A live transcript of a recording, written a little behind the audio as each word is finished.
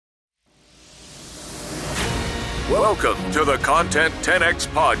Welcome to the Content 10X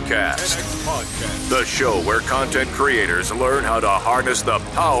Podcast, the show where content creators learn how to harness the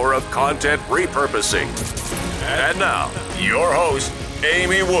power of content repurposing. And now, your host,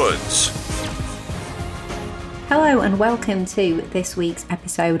 Amy Woods. Hello and welcome to this week's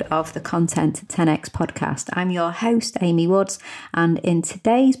episode of the Content 10X Podcast. I'm your host, Amy Woods, and in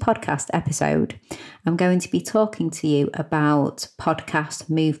today's podcast episode, I'm going to be talking to you about podcast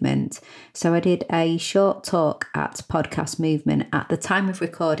movement. So I did a short talk at Podcast Movement. At the time of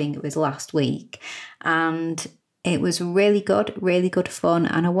recording, it was last week, and it was really good fun,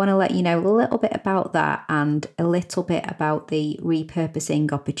 and I want to let you know a little bit about that and a little bit about the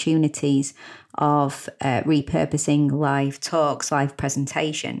repurposing opportunities of repurposing live talks, live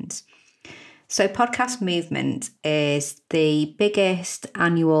presentations. So Podcast Movement is the biggest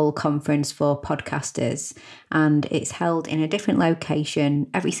annual conference for podcasters, and it's held in a different location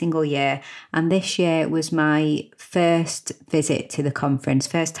every single year. And this year was my first visit to the conference,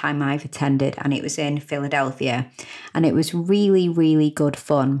 first time I've attended, and it was in Philadelphia. And it was really good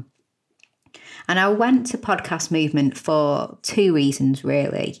fun. And I went to Podcast Movement for two reasons,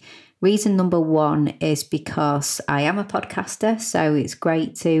 really. Reason number one is because I am a podcaster, so it's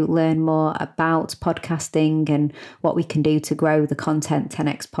great to learn more about podcasting and what we can do to grow the Content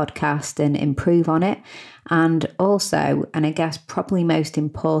 10X podcast and improve on it. And also, and I guess probably most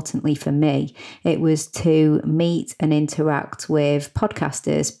importantly for me, it was to meet and interact with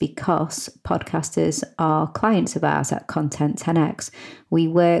podcasters, because podcasters are clients of ours at Content 10X. We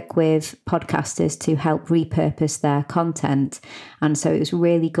work with podcasters to help repurpose their content. And so it was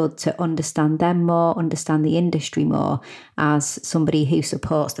really good to understand them more, understand the industry more as somebody who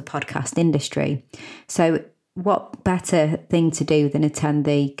supports the podcast industry. So what better thing to do than attend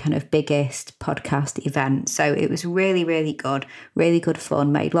the kind of biggest podcast event? So it was really good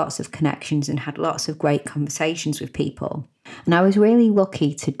fun, made lots of connections and had lots of great conversations with people. And I was really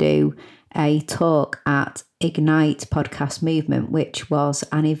lucky to do a talk at Ignite Podcast Movement, which was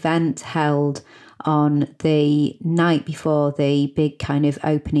an event held on the night before the big kind of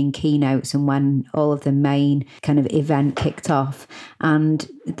opening keynotes and when all of the main kind of event kicked off. And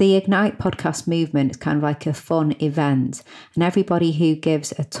the Ignite Podcast Movement is kind of like a fun event, and everybody who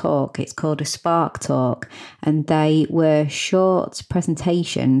gives a talk, it's called a Spark Talk, and they were short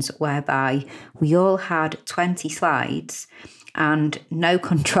presentations whereby we all had 20 slides and no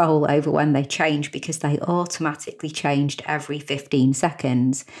control over when they changed, because they automatically changed every 15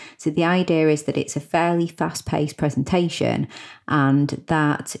 seconds. So the idea is that it's a fairly fast-paced presentation and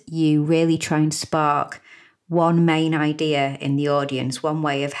that you really try and spark one main idea in the audience, one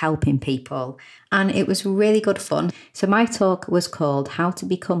way of helping people. And it was really good fun. So my talk was called How to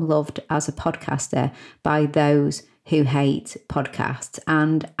Become Loved as a Podcaster by Those Who Hate Podcasts.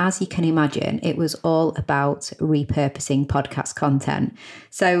 And as you can imagine, it was all about repurposing podcast content.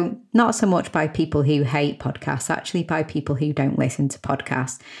 So not so much by people who hate podcasts, actually by people who don't listen to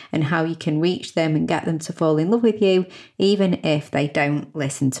podcasts, and how you can reach them and get them to fall in love with you, even if they don't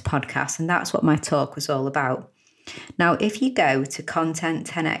listen to podcasts. And that's what my talk was all about. Now, if you go to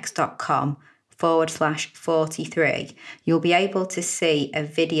content10x.com/43, you'll be able to see a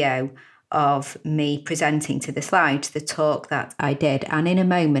video of me presenting to the slides, the talk that I did. And in a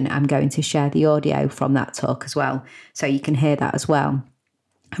moment, I'm going to share the audio from that talk as well, so you can hear that as well.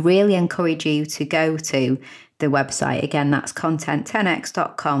 I really encourage you to go to the website. Again, that's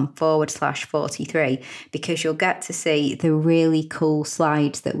content10x.com/43, because you'll get to see the really cool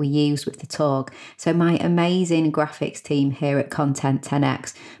slides that we use with the talk. So my amazing graphics team here at Content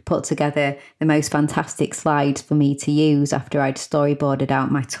 10X put together the most fantastic slides for me to use after I'd storyboarded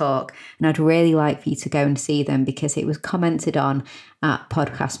out my talk. And I'd really like for you to go and see them, because it was commented on at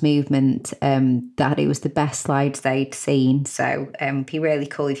Podcast Movement that it was the best slides they'd seen. So it'd be really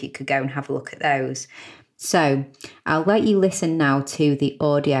cool if you could go and have a look at those. So I'll let you listen now to the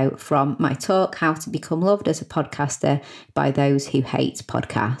audio from my talk, How to Become Loved as a Podcaster by Those Who Hate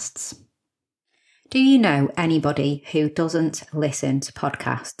Podcasts. Do you know anybody who doesn't listen to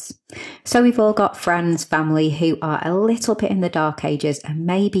podcasts? So we've all got friends, family who are a little bit in the dark ages, and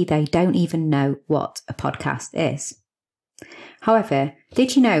maybe they don't even know what a podcast is. However,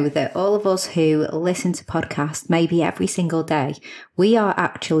 did you know that all of us who listen to podcasts maybe every single day, we are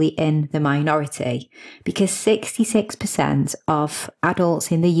actually in the minority, because 66% of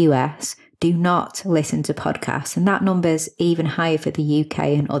adults in the US do not listen to podcasts, and that number's even higher for the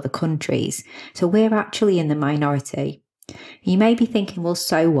UK and other countries. So we're actually in the minority. You may be thinking, well,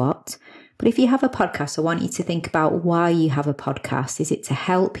 so what? But if you have a podcast, I want you to think about why you have a podcast. Is it to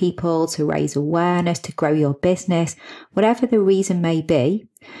help people, to raise awareness, to grow your business? Whatever the reason may be,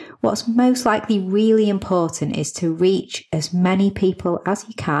 What's most likely really important is to reach as many people as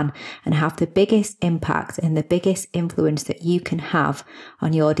you can and have the biggest impact and the biggest influence that you can have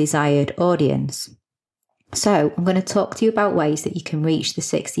on your desired audience. So I'm going to talk to you about ways that you can reach the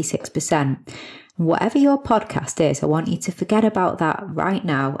 66%. Whatever your podcast is, I want you to forget about that right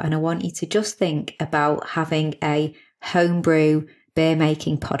now, and I want you to just think about having a homebrew beer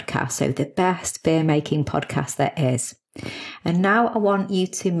making podcast, so the best beer making podcast there is. And now I want you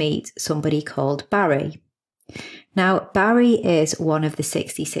to meet somebody called Barry. Now, Barry is one of the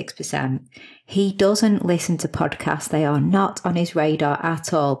 66%. He doesn't listen to podcasts. They are not on his radar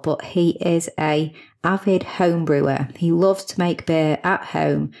at all, but he is an avid home brewer. He loves to make beer at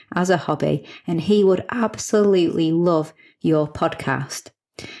home as a hobby, and he would absolutely love your podcast.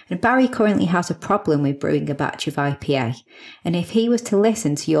 And Barry currently has a problem with brewing a batch of IPA. And if he was to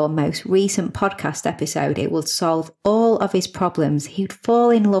listen to your most recent podcast episode, it would solve all of his problems. He'd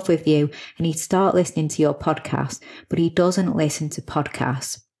fall in love with you and he'd start listening to your podcast, but he doesn't listen to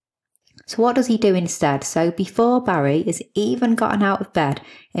podcasts. So what does he do instead? So before Barry has even gotten out of bed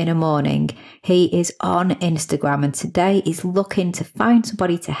in the morning, he is on Instagram, and today he's looking to find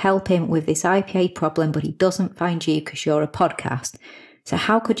somebody to help him with this IPA problem, but he doesn't find you because you're a podcast. So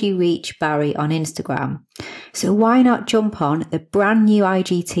how could you reach Barry on Instagram? So why not jump on the brand new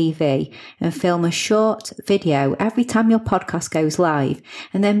IGTV and film a short video every time your podcast goes live,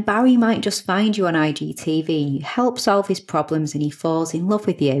 and then Barry might just find you on IGTV and you help solve his problems and he falls in love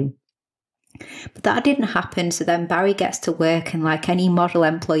with you. But that didn't happen, so then Barry gets to work, and like any model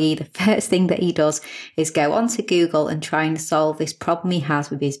employee, the first thing that he does is go onto Google and try and solve this problem he has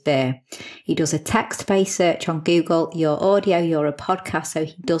with his beer. He does a text-based search on Google, your audio, you're a podcast, so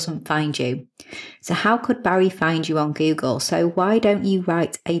he doesn't find you. So how could Barry find you on Google? So why don't you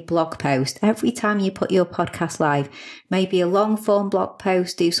write a blog post every time you put your podcast live? Maybe a long form blog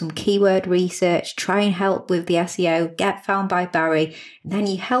post, do some keyword research, try and help with the SEO, get found by Barry, and then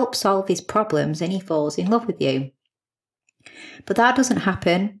you help solve his problems and he falls in love with you. But that doesn't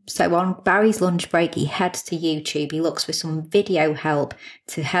happen. So on Barry's lunch break, he heads to YouTube. He looks for some video help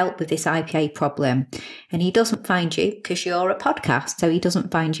to help with this IPA problem. And he doesn't find you because you're a podcast. So he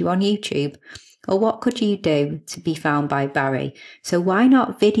doesn't find you on YouTube. Or what could you do to be found by Barry? So why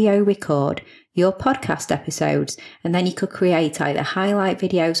not video record your podcast episodes, and then you could create either highlight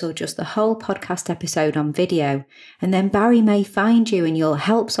videos or just the whole podcast episode on video. And then Barry may find you and you'll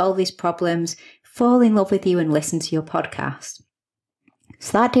help solve his problems, fall in love with you and listen to your podcast.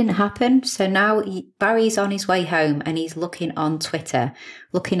 So that didn't happen. So now Barry's on his way home and he's looking on Twitter,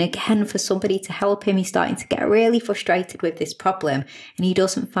 looking again for somebody to help him. He's starting to get really frustrated with this problem and he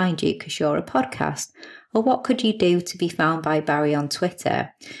doesn't find you because you're a podcast. Or what could you do to be found by Barry on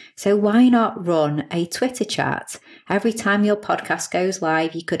Twitter? So why not run a Twitter chat? Every time your podcast goes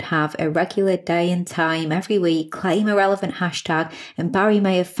live, you could have a regular day and time every week, claim a relevant hashtag, and Barry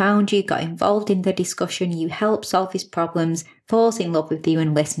may have found you, got involved in the discussion, you help solve his problems, falls in love with you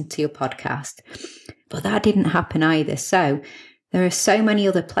and listens to your podcast. But that didn't happen either. So there are so many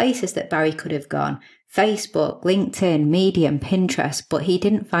other places that Barry could have gone. Facebook, LinkedIn, Medium, Pinterest, but he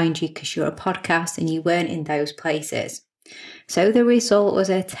didn't find you because you're a podcast and you weren't in those places. So the result was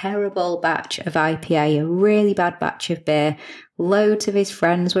a terrible batch of IPA, a really bad batch of beer. Loads of his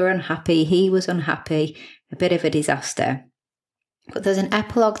friends were unhappy. He was unhappy. A bit of a disaster. But there's an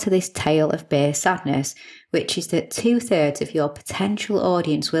epilogue to this tale of beer sadness, which is that 2/3 of your potential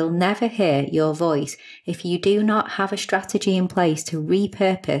audience will never hear your voice if you do not have a strategy in place to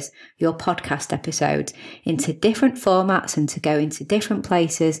repurpose your podcast episodes into different formats and to go into different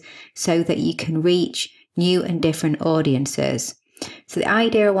places so that you can reach new and different audiences. So the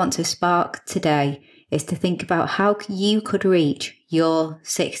idea I want to spark today is to think about how you could reach your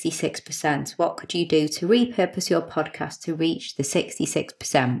 66%. What could you do to repurpose your podcast to reach the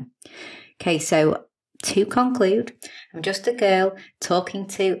 66%? Okay, so to conclude, I'm just a girl talking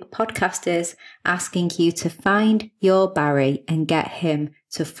to podcasters, asking you to find your Barry and get him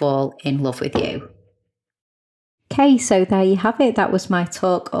to fall in love with you. Okay, so there you have it. That was my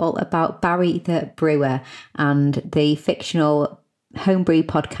talk all about Barry the Brewer and the fictional homebrew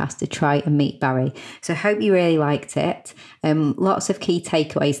podcast to try and meet Barry. So I hope you really liked it. Lots of key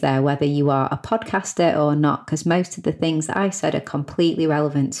takeaways there, whether you are a podcaster or not, because most of the things that I said are completely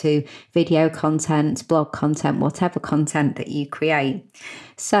relevant to video content, blog content, whatever content that you create.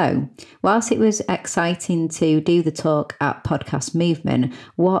 So whilst it was exciting to do the talk at Podcast Movement,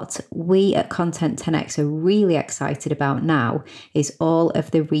 what we at Content 10X are really excited about now is all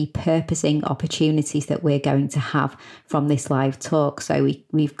of the repurposing opportunities that we're going to have from this live talk. So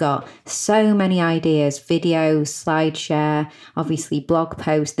we've got so many ideas, videos, SlideShare, there, obviously blog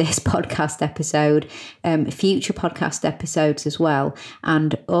post, this podcast episode, future podcast episodes as well,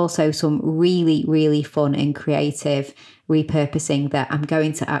 and also some really, really fun and creative repurposing that I'm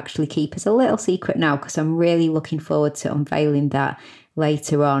going to actually keep as a little secret now, because I'm really looking forward to unveiling that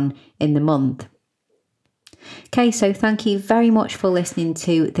later on in the month. Okay, so thank you very much for listening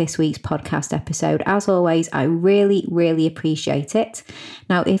to this week's podcast episode. As always, I really, really appreciate it.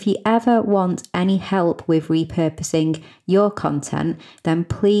 Now, if you ever want any help with repurposing your content, then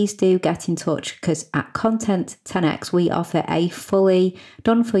please do get in touch, because at Content 10X, we offer a fully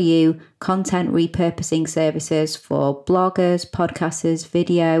done-for-you content repurposing services for bloggers, podcasters,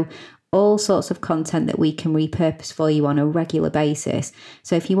 video, all sorts of content that we can repurpose for you on a regular basis.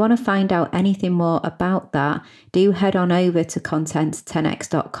 So if you want to find out anything more about that, do head on over to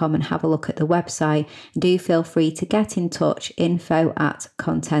content10x.com and have a look at the website. Do feel free to get in touch,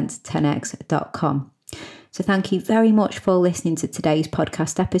 info@content10x.com. So thank you very much for listening to today's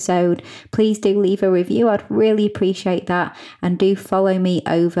podcast episode. Please do leave a review. I'd really appreciate that. And do follow me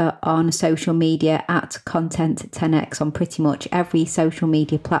over on social media at Content10X on pretty much every social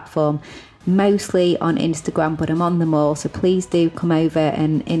media platform, mostly on Instagram, but I'm on them all. So please do come over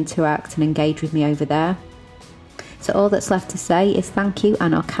and interact and engage with me over there. So all that's left to say is thank you,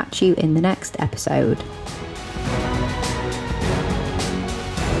 and I'll catch you in the next episode.